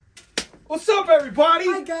What's up, everybody?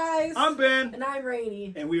 Hi, guys. I'm Ben. And I'm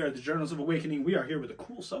Rainey. And we are the Journals of Awakening. We are here with a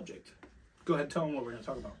cool subject. Go ahead, tell them what we're going to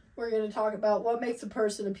talk about. We're going to talk about what makes a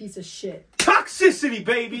person a piece of shit. Toxicity,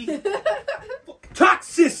 baby!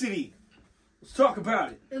 Toxicity! Let's talk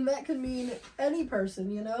about it. And that could mean any person,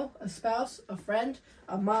 you know? A spouse, a friend,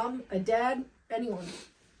 a mom, a dad, anyone.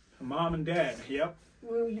 A mom and dad, yep.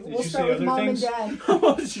 We'll start with mom and dad.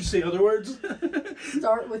 Did you say other words?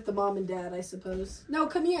 Start with the mom and dad, I suppose. No,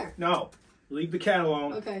 come here. No. Leave the cat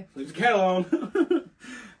alone. Okay. Leave the cat alone.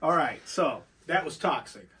 All right, so that was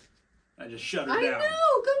toxic. I just shut her down. I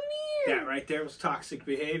know, come here. That right there was toxic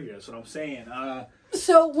behavior. That's what I'm saying.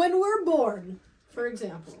 So when we're born, for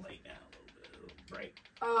example. Lay down a little bit. Right.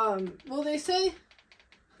 Well, they say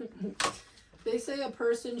a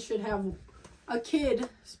person should have a kid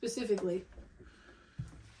specifically.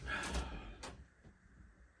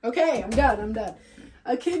 Okay, I'm done.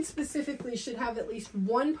 A kid specifically should have at least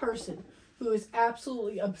one person who is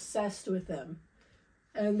absolutely obsessed with them,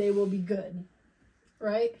 and they will be good.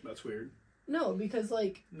 Right? That's weird. No, because,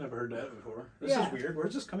 like... Never heard that before. This is weird.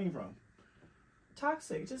 Where's this coming from?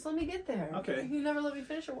 Toxic. Just let me get there. Okay. You never let me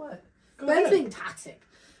finish or what? Go Ben's ahead. being toxic.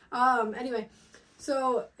 Anyway,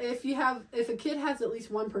 so if a kid has at least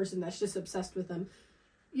one person that's just obsessed with them,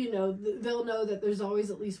 you know, they'll know that there's always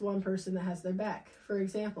at least one person that has their back. For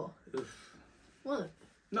example. Oof. What?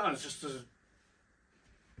 No, it's just...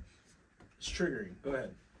 It's triggering. Go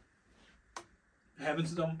ahead.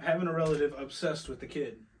 Having a relative obsessed with the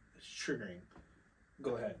kid is triggering.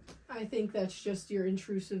 Go ahead. I think that's just your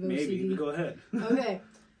intrusive OCD. Maybe. Go ahead. Okay.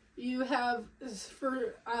 You have,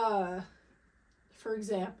 for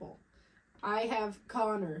example, I have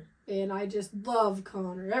Connor, and I just love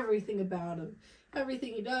Connor. Everything about him.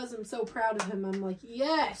 Everything he does, I'm so proud of him. I'm like,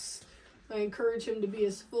 yes! I encourage him to be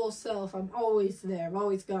his full self. I'm always there. I've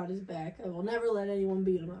always got his back. I will never let anyone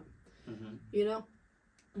beat him up. Mm-hmm. You know?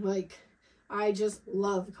 Like, I just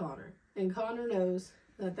love Connor. And Connor knows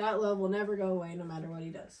that love will never go away no matter what he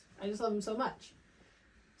does. I just love him so much.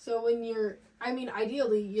 So when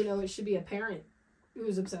ideally, you know, it should be a parent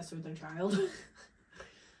who's obsessed with their child.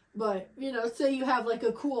 But, you know, say you have, like,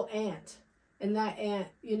 a cool aunt. And that aunt,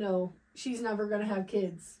 you know, she's never going to have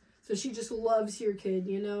kids. So she just loves your kid,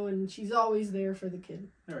 you know, and she's always there for the kid.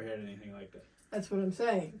 Never had anything like that. That's what I'm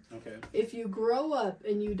saying. Okay. If you grow up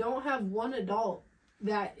and you don't have one adult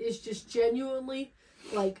that is just genuinely,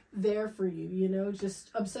 like, there for you, you know,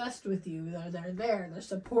 just obsessed with you, they're there, they're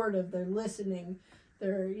supportive, they're listening,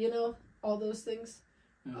 they're, you know, all those things,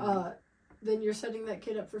 then you're setting that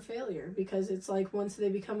kid up for failure. Because it's like, once they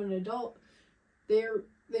become an adult, they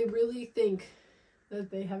really think that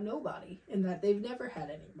they have nobody and that they've never had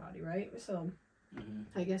anybody, right? So,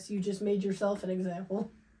 I guess you just made yourself an example.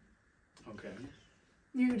 Okay.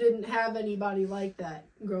 You didn't have anybody like that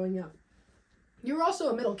growing up. You were also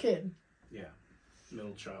a middle kid. Yeah.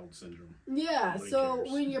 Middle child syndrome. Yeah, Nobody so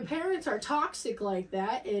cares. when your parents are toxic like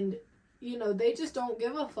that and, you know, they just don't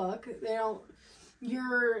give a fuck, they don't,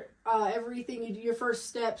 your, everything you do, your first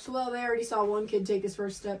steps, well, they already saw one kid take his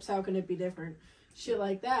first steps, how can it be different? Shit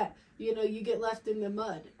like that. You know, you get left in the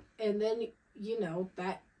mud. And then, you know,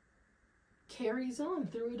 that carries on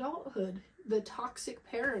through adulthood. The toxic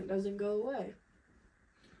parent doesn't go away.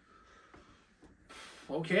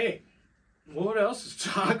 Okay. Well, what else is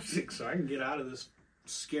toxic so I can get out of this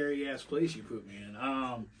scary-ass place you put me in?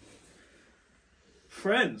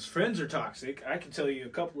 Friends. Friends are toxic. I can tell you a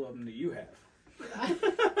couple of them that you have.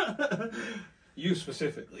 You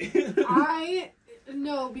specifically.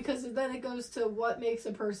 No, because then it goes to what makes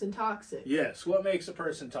a person toxic. Yes, what makes a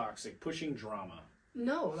person toxic? Pushing drama.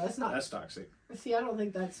 No, that's not. That's toxic. See, I don't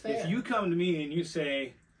think that's fair. If you come to me and you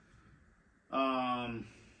say, I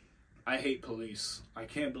hate police. I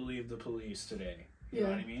can't believe the police today. You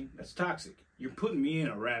know what I mean? That's toxic. You're putting me in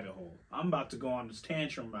a rabbit hole. I'm about to go on this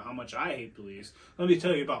tantrum about how much I hate police. Let me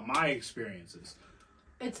tell you about my experiences.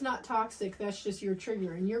 It's not toxic. That's just your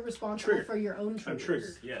trigger, and you're responsible for your own triggers. I'm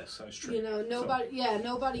triggered. Yes, I was triggered. You know,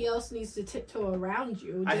 nobody else needs to tiptoe around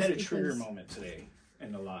you. I had a trigger moment today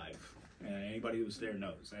in the live, and anybody who was there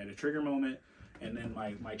knows. I had a trigger moment, and then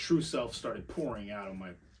my true self started pouring out of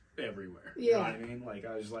my everywhere. You know what I mean? Like,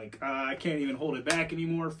 I was like, I can't even hold it back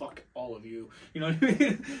anymore. Fuck all of you. You know what I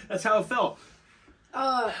mean? That's how it felt.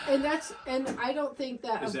 And I don't think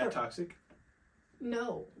that... Is that toxic?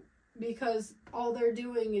 No. Because all they're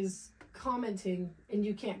doing is commenting, and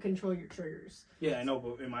you can't control your triggers. Yeah, I know,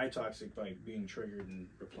 but am I toxic by being triggered and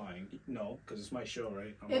replying? No, because it's my show,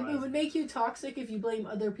 right? It would make you toxic if you blame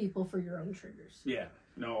other people for your own triggers. Yeah.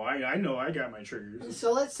 No, I know I got my triggers.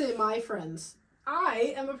 So let's say my friends.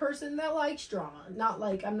 I am a person that likes drama. Not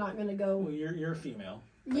like I'm not going to go... Well, you're a female.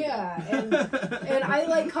 Yeah, and I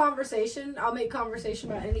like conversation. I'll make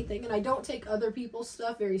conversation about anything, and I don't take other people's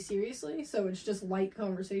stuff very seriously, so it's just light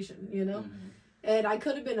conversation, you know? Mm-hmm. And I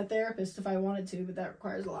could have been a therapist if I wanted to, but that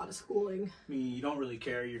requires a lot of schooling. I mean, you don't really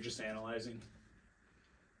care, you're just analyzing.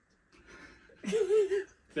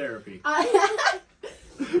 Therapy. I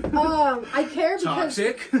care because...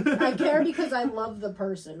 Toxic. I care because I love the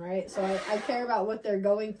person, right? So I care about what they're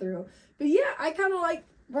going through. But yeah, I kind of like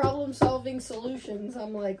problem-solving solutions.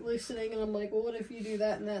 I'm like listening, and I'm like, well, what if you do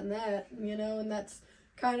that and that and that, you know? And that's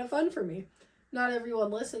kind of fun for me. Not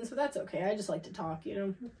everyone listens, but that's okay. I just like to talk,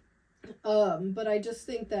 you know? But I just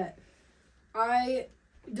think that I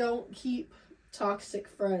don't keep toxic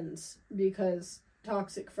friends because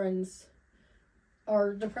toxic friends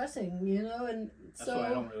are depressing, you know? And that's why I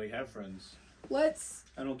don't really have friends. I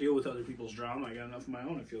don't deal with other people's drama. I got enough of my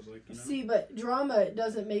own, it feels like, you know? See, but drama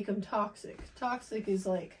doesn't make them toxic. Toxic is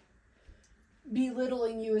like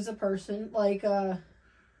belittling you as a person, like, well,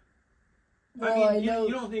 I mean,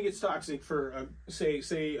 you don't think it's toxic for,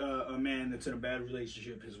 say a man that's in a bad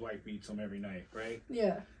relationship, his wife beats him every night, right?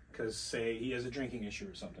 Yeah. Because, say, he has a drinking issue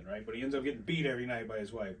or something, right? But he ends up getting beat every night by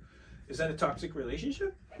his wife. Is that a toxic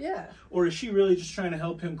relationship? Yeah. Or is she really just trying to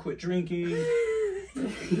help him quit drinking?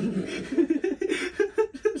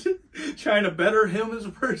 Trying to better him as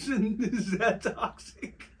a person? Is that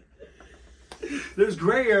toxic? There's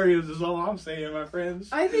gray areas is all I'm saying, my friends.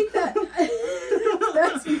 I think that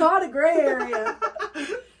that's not a gray area.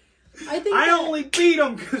 I only beat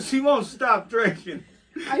him because he won't stop drinking.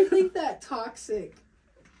 I think that toxic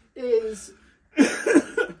is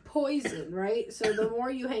poison, right? So the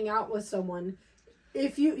more you hang out with someone,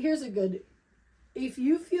 if you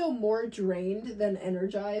feel more drained than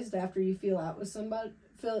energized after you hang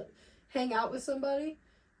out with somebody,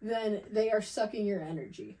 then they are sucking your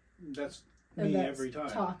energy. That's me every time.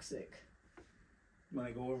 Toxic. When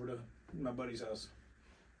I go over to my buddy's house,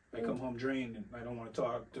 I come home drained and I don't want to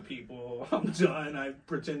talk to people. I'm done. I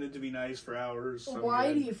pretended to be nice for hours.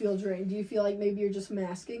 Why do you feel drained? Do you feel like maybe you're just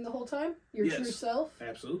masking the whole time? Your true self?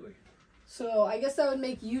 Absolutely. So I guess that would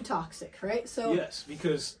make you toxic, right? So yes,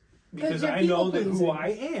 because I know that who I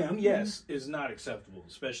am, is not acceptable,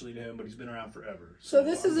 especially to him, but he's been around forever. So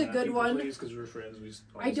this is a good one. Because we're friends.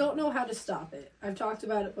 I don't know how to stop it. I've talked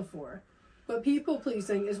about it before. But people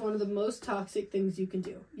pleasing is one of the most toxic things you can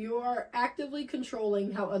do. You are actively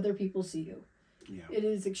controlling how other people see you. Yeah. It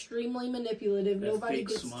is extremely manipulative. Nobody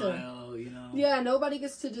gets smile, you know. Yeah, nobody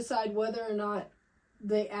gets to decide whether or not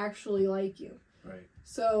they actually like you. Right.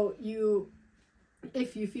 So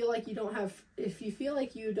if you feel like you don't have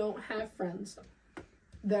friends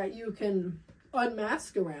that you can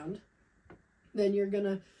unmask around, then you're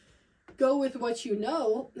gonna go with what you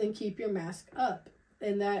know and keep your mask up.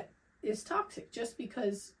 And that is toxic just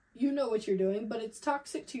because you know what you're doing, but it's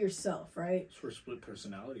toxic to yourself, right? That's where split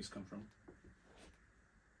personalities come from.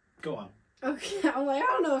 Go on. Okay, I'm like, I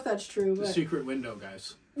don't know if that's true, but... The secret window,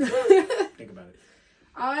 guys. Think about it.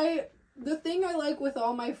 The thing I like with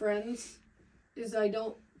all my friends is I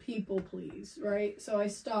don't people please, right? So I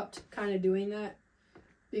stopped kind of doing that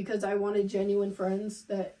because I wanted genuine friends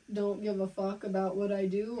that don't give a fuck about what I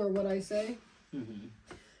do or what I say. Mm-hmm.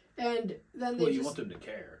 And then they you want them to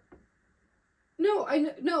care. No,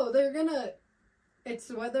 they're gonna...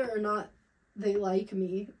 It's whether or not they like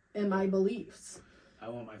me and my beliefs. I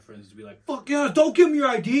want my friends to be like, fuck yeah, don't give me your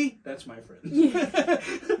ID. That's my friend. Yeah.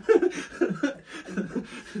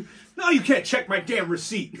 No, you can't check my damn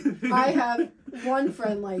receipt. I have one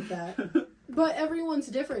friend like that. But everyone's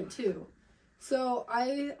different too. So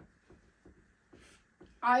I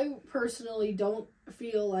personally don't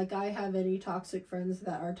feel like I have any toxic friends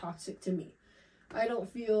that are toxic to me. I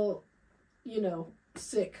don't feel,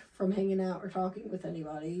 sick from hanging out or talking with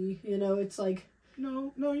anybody. It's like...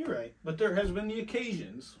 No, you're right. But there has been the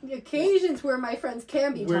occasions. The occasions where my friends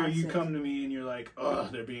can be where toxic. You come to me and you're like, oh,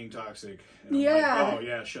 they're being toxic. And yeah. I'm like, oh,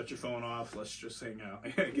 yeah, shut your phone off. Let's just hang out.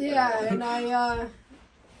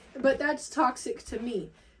 But that's toxic to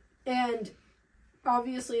me. And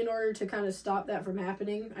obviously in order to kind of stop that from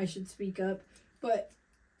happening, I should speak up. But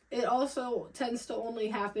it also tends to only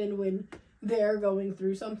happen when they're going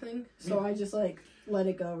through something. So I just let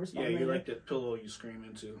it go. Respond you're later. like that pillow you scream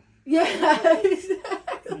into. Yeah,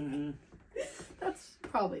 exactly. Mm-hmm. That's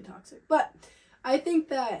probably toxic. But I think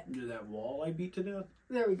that... You're that wall I beat to death?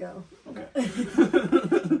 There we go. Okay.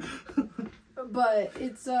 But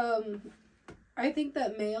it's, I think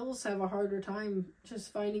that males have a harder time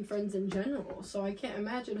just finding friends in general. So I can't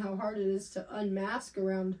imagine how hard it is to unmask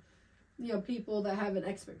around, people that have an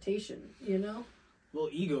expectation, Well,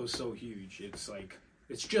 ego's so huge. It's like...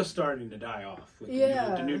 It's just starting to die off. With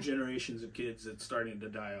the new generations of kids, it's starting to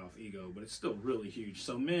die off ego, but it's still really huge.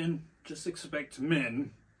 So men, just expect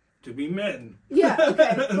men to be men. Yeah,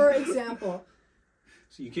 okay, for example.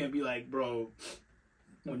 So you can't be like, bro,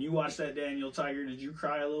 when you watched that Daniel Tiger, did you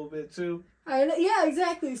cry a little bit too? Yeah,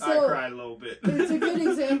 exactly. So I cried a little bit. It's a good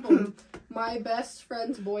example. My best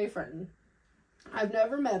friend's boyfriend, I've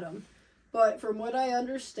never met him, but from what I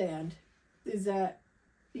understand, is that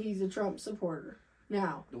he's a Trump supporter.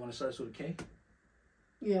 Now. The one that starts with a K?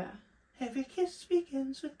 Yeah. Every kiss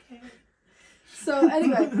begins with K. So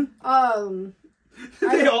anyway,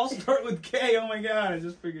 they all start with K. Oh my god, I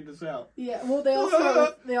just figured this out. Yeah, well they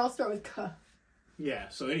all start with K. Yeah,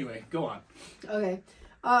 so anyway, go on. Okay.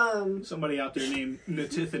 Somebody out there named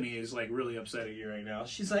Natithany is like really upset at you right now.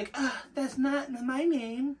 She's like, that's not my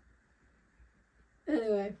name.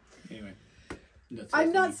 Anyway. Natithany.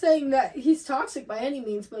 I'm not saying that he's toxic by any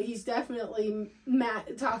means, but he's definitely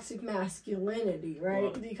toxic masculinity, right?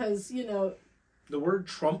 Well, because, you know... The word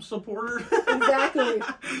Trump supporter? Exactly.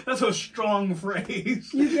 That's a strong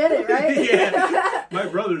phrase. You get it, right? Yeah. My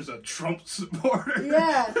brother's a Trump supporter.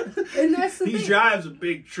 Yeah. And that's the thing. He drives a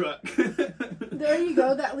big truck. There you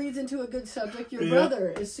go. That leads into a good subject. Your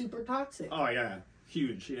brother is super toxic. Oh, yeah.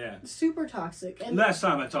 Huge, yeah. Super toxic. And last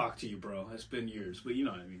time I talked to you, bro, it's been years, but you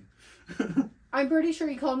know what I mean. I'm pretty sure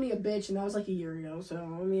he called me a bitch, and that was like a year ago, so,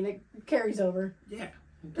 I mean, it carries over. Yeah.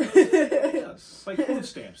 It's like food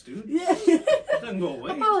stamps, dude. Yeah. It doesn't go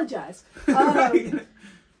away. Apologize.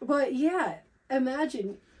 But, yeah,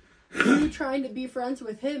 imagine you trying to be friends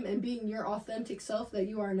with him and being your authentic self that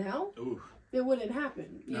you are now. Ooh. It wouldn't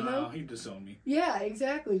happen, you know? He'd disown me. Yeah,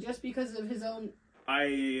 exactly. Just because of his own...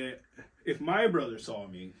 If my brother saw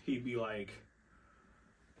me, he'd be like,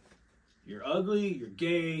 you're ugly, you're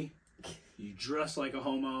gay, you dress like a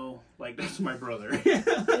homo. Like, that's my brother.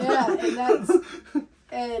 Yeah,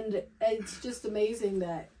 and it's just amazing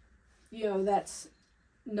that, you know, that's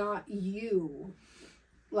not you.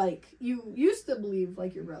 Like, you used to believe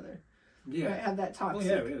like your brother. Yeah. Right, have that toxic. Well,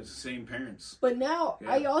 yeah, we have the same parents. But now,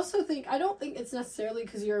 yeah. I don't think it's necessarily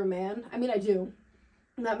because you're a man. I mean, I do.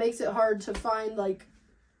 And that makes it hard to find, like,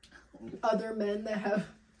 other men that have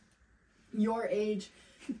your age,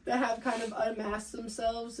 that have kind of unmasked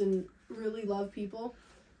themselves and really love people.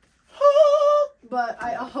 But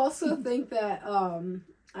I also think that,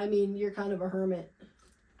 I mean, you're kind of a hermit.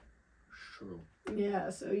 True. Yeah,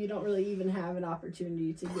 so you don't really even have an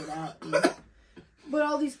opportunity to get out. But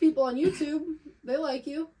all these people on YouTube, they like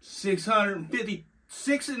you.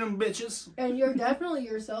 656 of them bitches. And you're definitely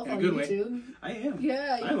yourself on YouTube. Way. I am.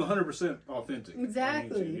 Yeah. I'm 100% authentic.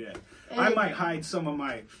 Exactly. YouTube, yeah. I might hide some of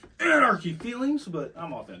my anarchy feelings, but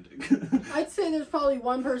I'm authentic. I'd say there's probably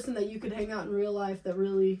one person that you could hang out in real life that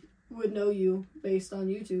really would know you based on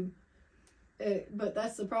YouTube. But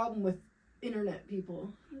that's the problem with internet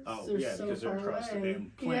people. Oh, yeah, so because they're across the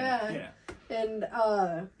damn planet. Yeah. And,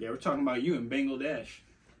 yeah, we're talking about you in Bangladesh.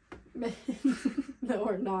 No,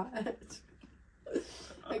 we're not.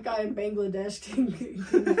 That guy in Bangladesh can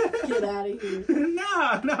get out of here.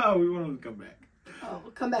 No, we want him to come back. Oh,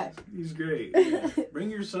 come back. He's great. Yeah. Bring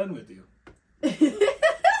your son with you.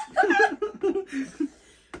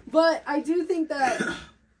 But I do think that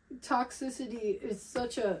toxicity is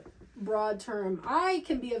such a broad term. I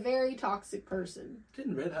can be a very toxic person.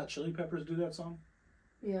 Didn't Red Hot Chili Peppers do that song?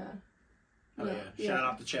 Yeah. Oh, no, yeah. Shout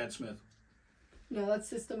out to Chad Smith. No, that's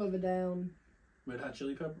System of a Down. Red Hot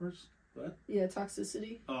Chili Peppers? What? Yeah,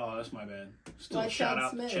 Toxicity. Oh, that's my bad. Still shout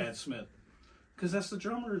out to Chad Smith. Because that's the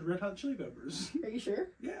drummer of Red Hot Chili Peppers. Are you sure?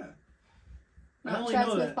 Yeah. Not Chad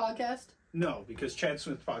Smith podcast? No, because Chad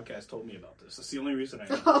Smith podcast told me about this. That's the only reason I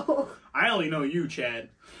know. Oh. I only know you, Chad.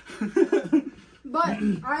 But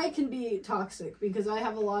I can be toxic because I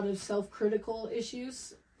have a lot of self-critical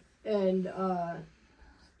issues. And,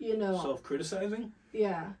 you know... Self-criticizing?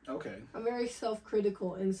 Yeah. Okay. I'm very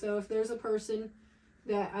self-critical. And so if there's a person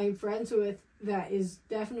that I'm friends with that is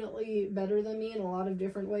definitely better than me in a lot of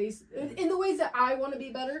different ways, in the ways that I want to be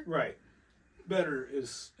better. Right. Better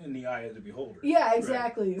is in the eye of the beholder. Yeah,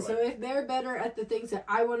 exactly. Right. So if they're better at the things that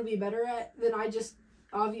I want to be better at, then I just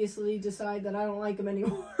obviously decide that I don't like them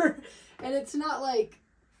anymore. And it's not like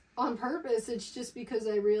on purpose. It's just because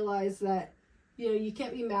I realize that, you know, you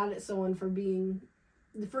can't be mad at someone for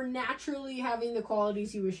naturally having the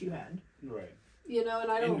qualities you wish you had. Right. You know,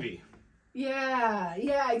 and I don't... Envy. Yeah,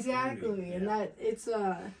 exactly. Envy, yeah.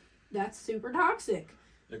 And that's super toxic.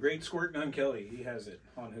 The great Squirt Gun Kelly, he has it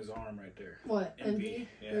on his arm right there. What? Envy?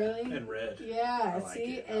 Yeah. Really? And red. Yeah,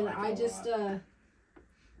 see? And I just,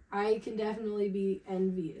 I can definitely be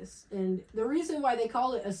envious. And the reason why they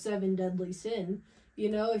call it a 7 deadly sin You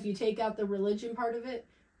know, if you take out the religion part of it,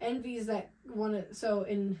 envy is that one. So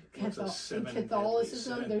in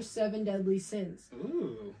Catholicism, there's 7 deadly sins.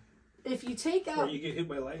 Ooh. If you take out, or you get hit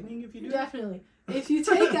by lightning if you do. Definitely. If you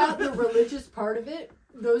take out the religious part of it,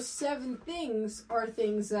 those 7 things are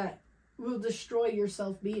things that will destroy your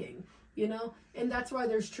self-being. You know, and that's why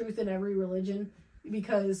there's truth in every religion,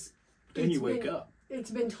 because then you wake up.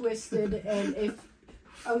 It's been twisted, and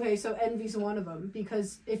so envy's one of them,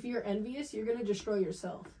 because if you're envious, you're gonna destroy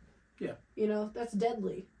yourself. Yeah. You know, that's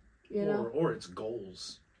deadly. You know, or it's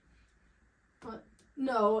goals.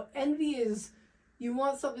 No, envy is you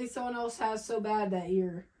want something someone else has so bad that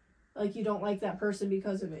you're like you don't like that person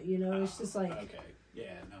because of it. You know, it's just like okay,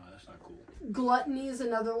 yeah, no, that's not cool. Gluttony is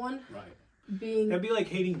another one. Right. That'd be like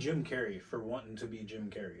hating Jim Carrey for wanting to be Jim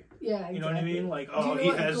Carrey. Yeah, exactly. You know what I mean? Like, oh, he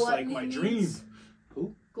has like my dream.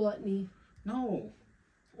 Who? Gluttony. No.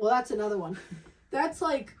 Well, that's another one. That's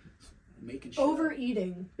like making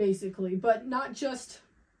overeating, basically, but not just.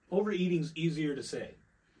 Overeating's easier to say.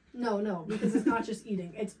 No, because it's not just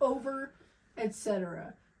eating; it's over,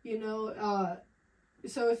 etc. You know,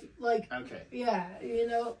 so if like, okay, yeah, you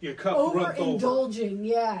know, your cup overindulging,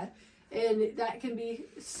 yeah. And that can be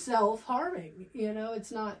self-harming, you know,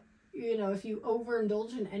 it's not, you know, if you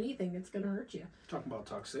overindulge in anything, it's going to hurt you. Talking about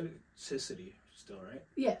toxicity still, right?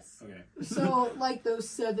 Yes. Okay. So, like, those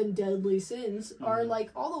 7 deadly sins are, like,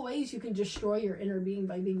 all the ways you can destroy your inner being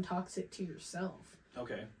by being toxic to yourself.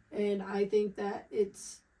 Okay. And I think that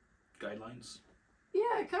it's... Guidelines?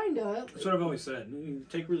 Yeah, kind of. That's what I've always said. You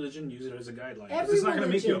take religion, use it as a guideline. It's not going to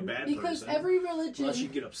make you a bad person. Because every religion... Unless you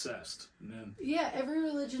get obsessed. Then... Yeah, every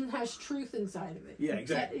religion has truth inside of it. Yeah,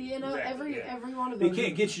 exactly. You know, exactly, every one of them. They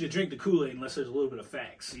can't get you to drink the Kool-Aid unless there's a little bit of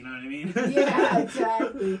facts. You know what I mean? Yeah,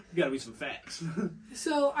 exactly. You got to be some facts.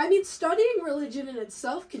 So, I mean, studying religion in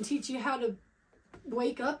itself can teach you how to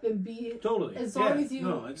wake up and be as long as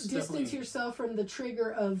you distance yourself from the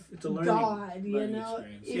trigger of God, you know.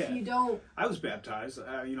 If you don't, I was baptized.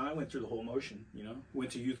 You know, I went through the whole motion. You know,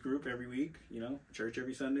 went to youth group every week. You know, church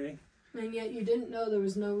every Sunday. And yet you didn't know there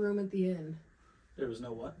was no room at the inn. There was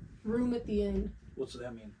no what? Room at the inn. What's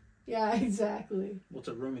that mean? Yeah, exactly. What's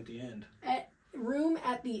a room at the end? Room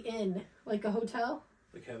at the inn, like a hotel.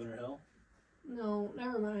 Like heaven or hell? No,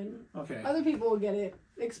 never mind. Okay. Other people will get it.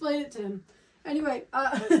 Explain it to him. Anyway,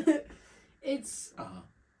 it's...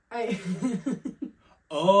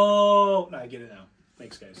 Oh! No, I get it now.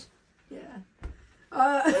 Thanks, guys. Yeah.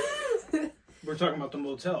 We're talking about the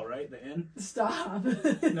motel, right? The inn? Stop.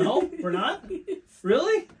 No? We're not?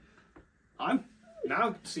 Really?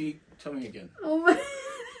 Now, see, tell me again. Oh my...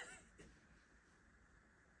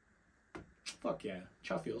 Fuck yeah.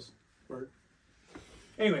 Chuffiels. Word.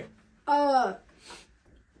 Anyway. I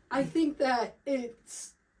think that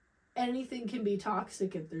it's... Anything can be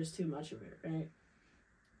toxic if there's too much of it, right?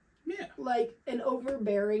 Yeah. Like, an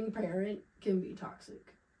overbearing parent can be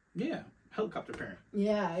toxic. Yeah. Helicopter parent.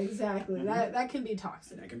 Yeah, exactly. Mm-hmm. That can be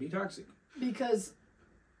toxic. That can be toxic. Because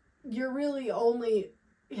you're really only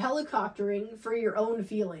helicoptering for your own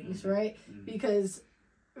feelings, right? Mm-hmm. Because,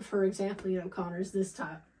 for example, you know, Connor's this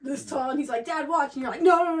tall, and he's like, Dad, watch! And you're like,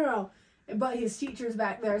 no. But his teacher's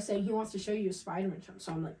back there saying he wants to show you a Spider-Man jump.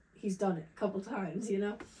 So I'm like, he's done it a couple times, you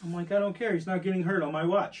know? I'm like, I don't care. He's not getting hurt on my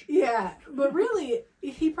watch. Yeah, but really,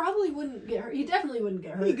 he probably wouldn't get hurt. He definitely wouldn't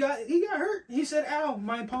get hurt. He got hurt. He said, ow,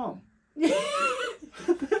 my palm.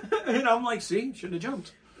 And I'm like, see, should have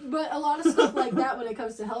jumped. But a lot of stuff like that when it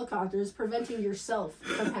comes to helicopters, preventing yourself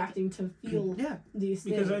from having to feel these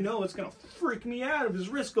things. Because I know it's going to freak me out if his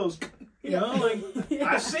wrist goes, you know, like,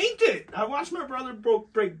 I synced it. I watched my brother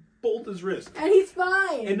break both his wrists. And he's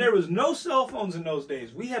fine. And there was no cell phones in those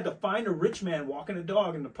days. We had to find a rich man walking a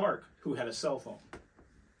dog in the park who had a cell phone.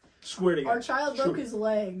 Swear to God. Our child broke his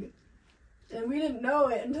leg. And we didn't know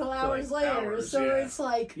it until hours later. It's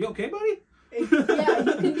like... You okay, buddy? You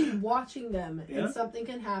can be watching them and something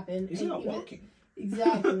can happen. He's not walking.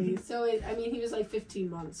 Exactly. So, he was like 15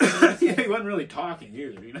 months. So he wasn't really talking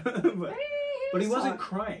either, you know? but he wasn't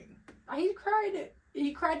crying.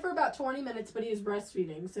 He cried for about 20 minutes, but he was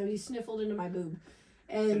breastfeeding, so he sniffled into my boob.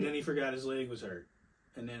 And then he forgot his leg was hurt.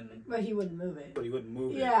 But he wouldn't move it.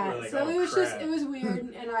 Yeah, like, so it was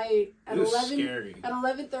weird, and at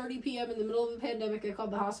 11:30 p.m. in the middle of a pandemic, I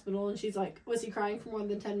called the hospital, and she's like, was he crying for more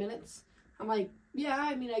than 10 minutes? I'm like, yeah,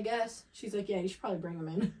 I guess. She's like, yeah, you should probably bring him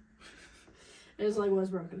in. And his leg was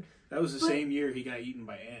broken. That was the same year he got eaten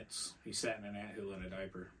by ants. He sat in an anthill in a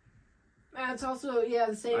diaper. It's also,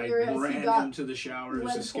 the same year as he got him to the shower. It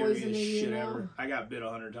was the scariest shit ever. I got bit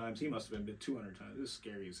 100 times. He must have been bit 200 times. This is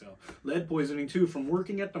scary as hell. Lead poisoning, too, from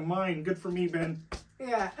working at the mine. Good for me, Ben.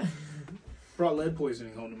 Yeah. Brought lead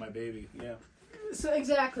poisoning home to my baby. Yeah. So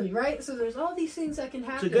exactly, right? So there's all these things that can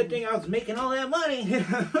happen. It's a good thing I was making all that money.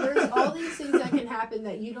 There's all these things that can happen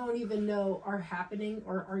that you don't even know are happening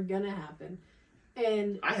or are gonna happen.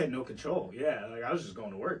 And I had no control. Yeah, like I was just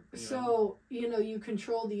going to work. So, you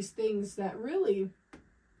control these things that really,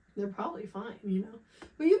 they're probably fine,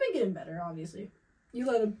 But you've been getting better, obviously. You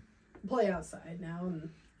let them play outside now, and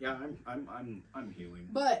yeah, I'm healing.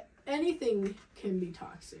 But anything can be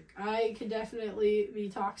toxic. I can definitely be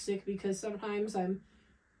toxic because sometimes I'm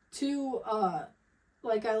too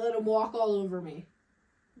like I let him walk all over me.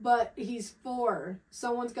 But he's 4.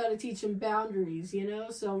 Someone's got to teach him boundaries,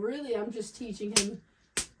 So really, I'm just teaching him,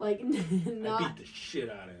 like, not. I beat the shit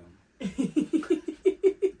out of him.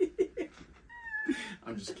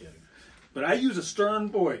 I'm just kidding. But I use a stern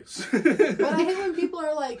voice. But I hate when people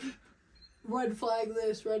are like, red flag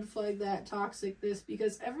this, red flag that, toxic this,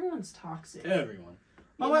 because everyone's toxic. Everyone.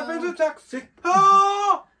 All my friends are toxic.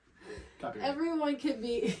 Oh! Everyone can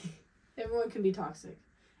be toxic.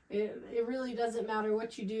 It really doesn't matter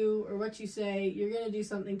what you do or what you say. You're going to do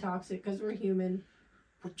something toxic because we're human.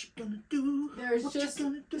 What you gonna do? There's just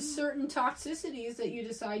certain toxicities that you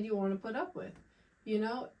decide you want to put up with.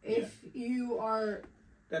 If you are...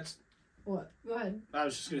 That's... What? Go ahead. I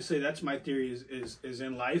was just going to say, that's my theory is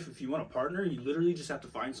in life, if you want a partner, you literally just have to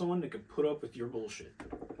find someone that can put up with your bullshit.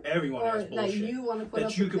 Everyone has bullshit. That you want to put up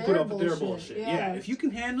with their bullshit. That you can put up with their bullshit. Yeah. If you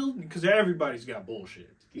can handle... Because everybody's got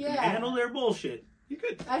bullshit. If you can handle their bullshit... You're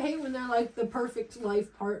good. I hate when they're like the perfect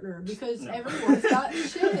life partner because everyone's got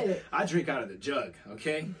shit. I drink out of the jug,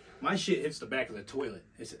 okay? My shit hits the back of the toilet.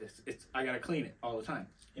 It's I gotta clean it all the time.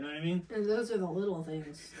 You know what I mean? And those are the little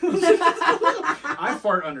things. I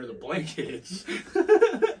fart under the blankets.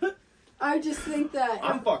 I just think that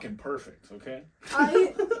I'm fucking perfect, okay?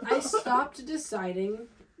 I stopped deciding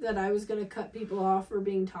that I was gonna cut people off for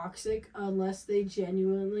being toxic unless they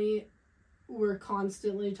genuinely were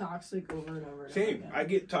constantly toxic over and over and Same. over again. I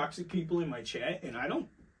get toxic people in my chat, and I don't,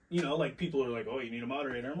 like people are like, oh, you need a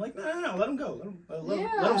moderator. I'm like, no, let him go.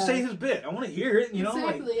 Let him say his bit. I want to hear it,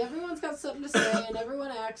 Exactly. Everyone's got something to say, and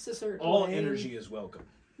everyone acts a certain way. All energy is welcome.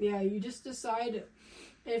 Yeah, you just decide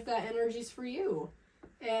if that energy's for you.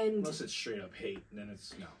 And unless it's straight up hate, then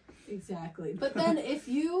it's no. Exactly. But then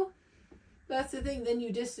that's the thing, then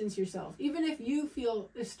you distance yourself. Even if you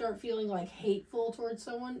start feeling like hateful towards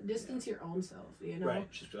someone, distance your own self,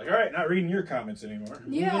 Right. Just be like, all right, not reading your comments anymore.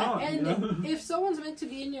 Yeah, and if someone's meant to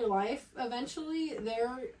be in your life, eventually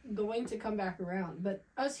they're going to come back around. But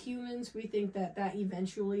us humans, we think that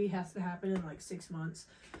eventually has to happen in like 6 months.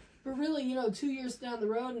 But really, 2 years down the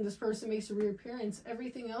road and this person makes a reappearance,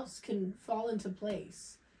 everything else can fall into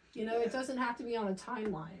place. It doesn't have to be on a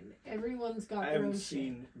timeline. Everyone's got their own shit. I haven't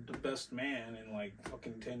seen The Best Man in like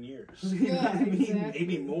fucking 10 years. Yeah, exactly.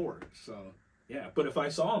 Maybe more. So, yeah. But if I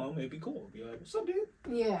saw him, it'd be cool. It'd be like, what's up, dude?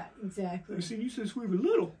 Yeah, exactly. I've seen you since we were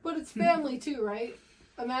little. But it's family too, right?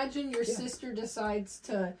 Imagine your sister decides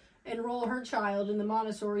to enroll her child in the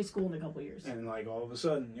Montessori school in a couple years. And like all of a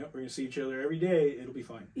sudden, we're going to see each other every day. It'll be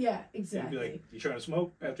fine. Yeah, exactly. It'll be like, you trying to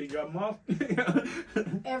smoke after you drop them off?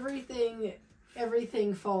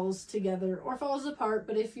 Everything falls together or falls apart,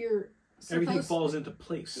 but if you're everything falls into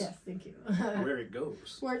place. Yes, thank you. Where it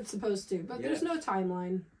goes. Where it's supposed to. But there's no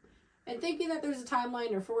timeline. And thinking that there's a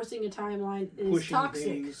timeline or forcing a timeline is pushing toxic.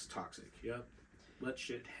 Things, toxic. Yep. Let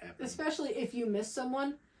shit happen. Especially if you miss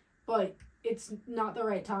someone, but it's not the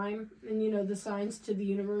right time, and the signs to the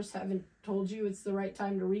universe haven't told you it's the right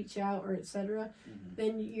time to reach out or etc.,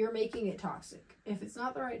 then you're making it toxic. If it's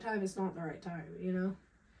not the right time, it's not the right time,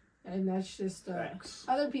 And that's just,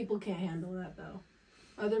 other people can't handle that, though.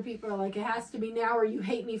 Other people are like, it has to be now or you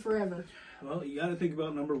hate me forever. Well, you got to think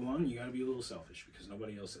about number one, you got to be a little selfish because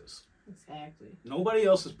nobody else is. Exactly. Nobody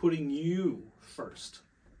else is putting you first.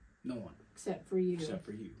 No one. Except for you.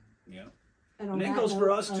 Yeah. And that goes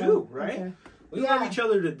for us, too, right? Okay. We love each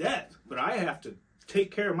other to death, but I have to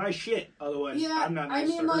take care of my shit. Otherwise, I'm not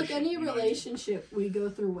nice to her shit, any relationship, we go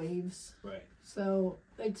through waves. Right. So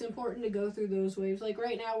it's important to go through those waves. Like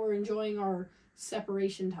right now, we're enjoying our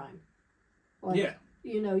separation time. Like,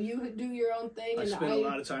 you do your own thing. I spend a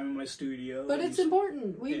lot of time in my studio. But it's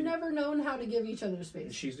important. We've never known how to give each other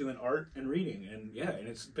space. She's doing art and reading, and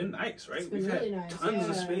it's been nice, right? We've really had tons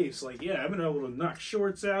of space. Like, I've been able to knock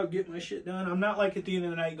shorts out, get my shit done. I'm not like at the end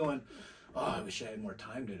of the night going, oh, I wish I had more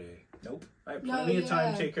time today. Nope. I have plenty of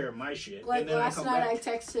time to take care of my shit. Like and then last night, I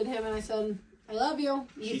texted him and I said, I love you.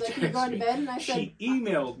 He's like, you're going to bed? And I said... She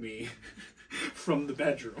emailed me from the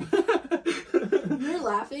bedroom. You're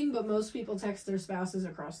laughing, but most people text their spouses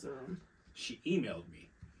across the room. She emailed me.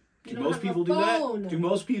 Do most people do that? Do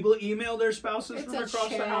most people email their spouses from across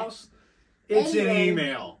the house? It's an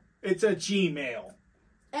email. It's a Gmail.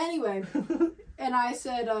 Anyway, and I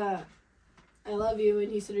said, I love you,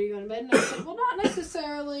 and he said, are you going to bed? And I said, well, not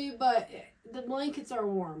necessarily, but the blankets are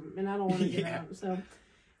warm, and I don't want to get out. So,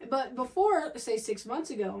 but before, say 6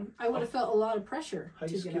 months ago, I would have felt a lot of pressure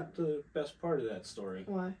to get up. The best part of that story.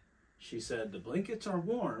 Why? She said, the blankets are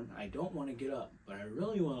warm, I don't want to get up, but I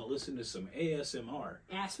really want to listen to some ASMR.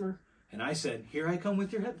 Asthma. And I said, here I come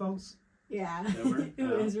with your headphones. Yeah, it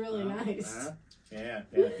was really nice. Yeah.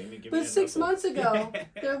 But 6 months ago,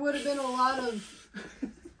 there would have been a lot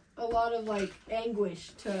of like anguish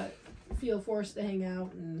to feel forced to hang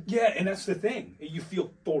out and. Yeah, and that's the thing. You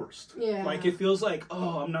feel forced. Yeah. Like it feels like,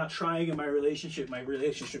 oh, I'm not trying in my relationship. My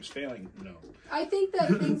relationship's failing. No. I think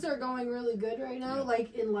that things are going really good right now,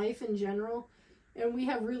 like in life in general, and we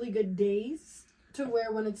have really good days to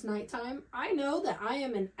where when it's nighttime, I know that I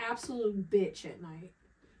am an absolute bitch at night.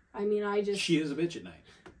 I mean, She is a bitch at night.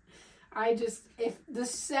 If the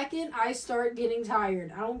second I start getting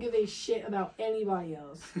tired, I don't give a shit about anybody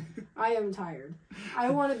else. I am tired. I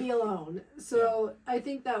want to be alone. So I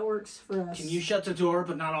think that works for us. Can you shut the door,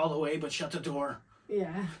 but not all the way, but shut the door?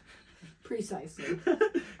 Yeah, precisely.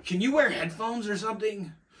 Can you wear headphones or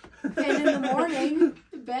something? And in the morning,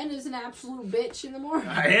 Ben is an absolute bitch in the morning.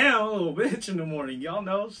 I am a little bitch in the morning. Y'all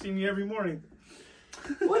know, see me every morning.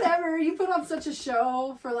 Whatever, you put on such a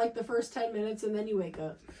show for like the first 10 minutes and then you wake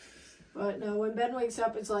up. But no, when Ben wakes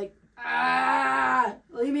up, it's like,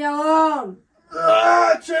 leave me alone.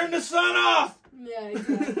 Turn the sun off. Yeah,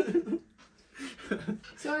 exactly.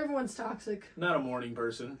 So everyone's toxic. Not a morning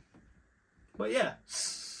person. But yeah.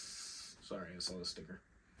 Sorry, I saw the sticker.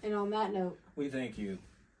 And on that note, we thank you